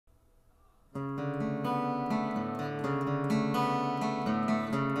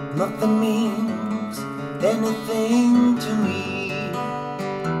Nothing means anything to me.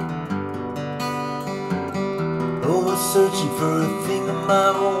 Always searching for a thing of my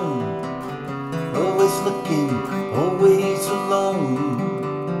own, always looking, always alone.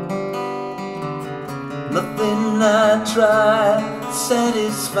 Nothing I try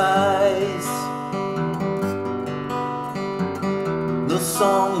satisfies. No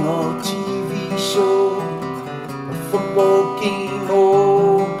song or TV show, a football game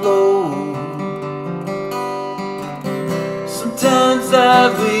or blow. Sometimes I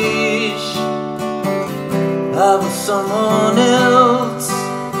wish I was someone else.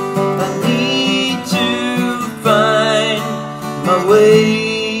 I need to find my way,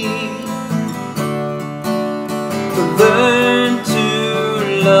 to learn to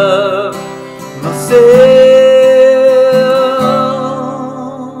love myself.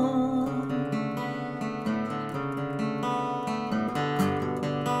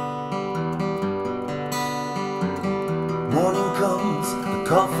 Morning comes, the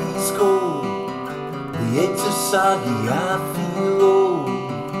coffee's cold, the eggs are soggy, I feel old.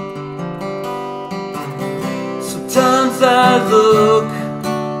 Sometimes I look,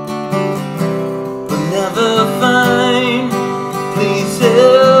 but never find. Please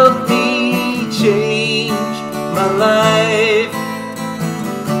help me change my life.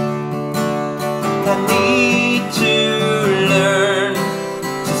 I need to learn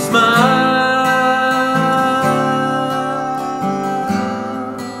to smile.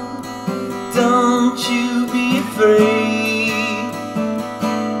 Don't you be afraid,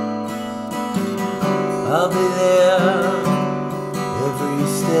 I'll be there every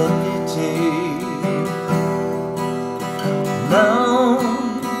step you take. Now,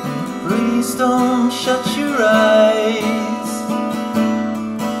 please don't shut your eyes,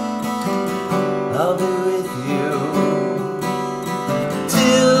 I'll be with you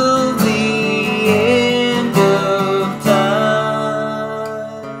till the end of time.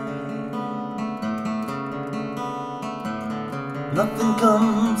 Nothing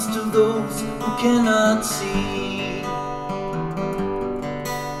comes to those who cannot see.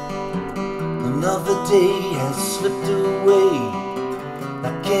 Another day has slipped away,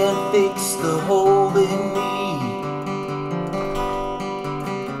 I can't fix the hole in me.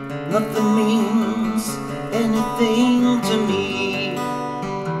 Nothing means anything to me.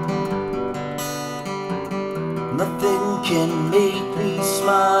 Nothing can make me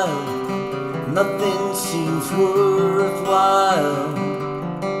smile, nothing seems worthwhile.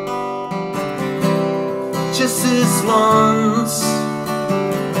 Just this once,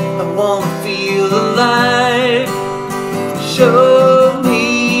 I wanna feel alive. Show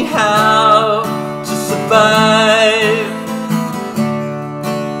me how to survive.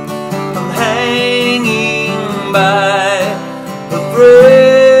 I'm hanging by a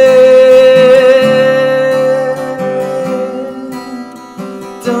thread.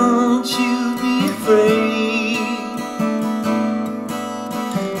 Don't you be afraid,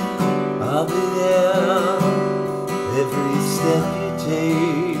 I'll be there every step you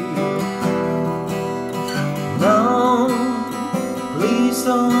take. No, please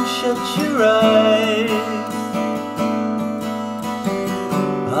don't shut your eyes,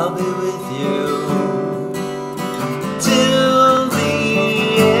 I'll be with you till the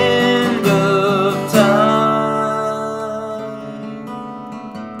end of time.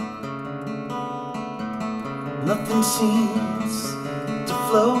 Nothing seems to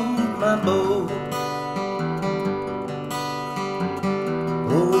float my boat,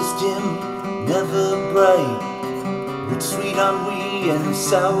 always dim, never bright, with sweet ennui and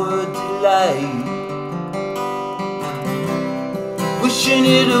sour delight. Wishing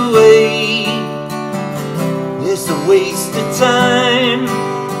it away is a waste of time.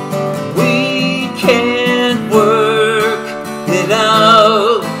 We can't work it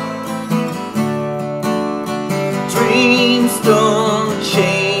out. Dreams don't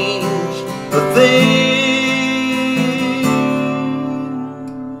change a thing.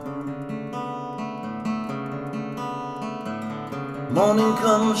 Morning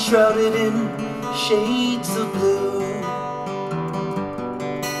comes shrouded in shades of blue.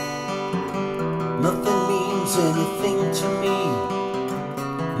 Nothing means anything to me.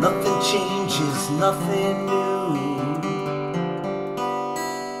 Nothing changes, nothing new.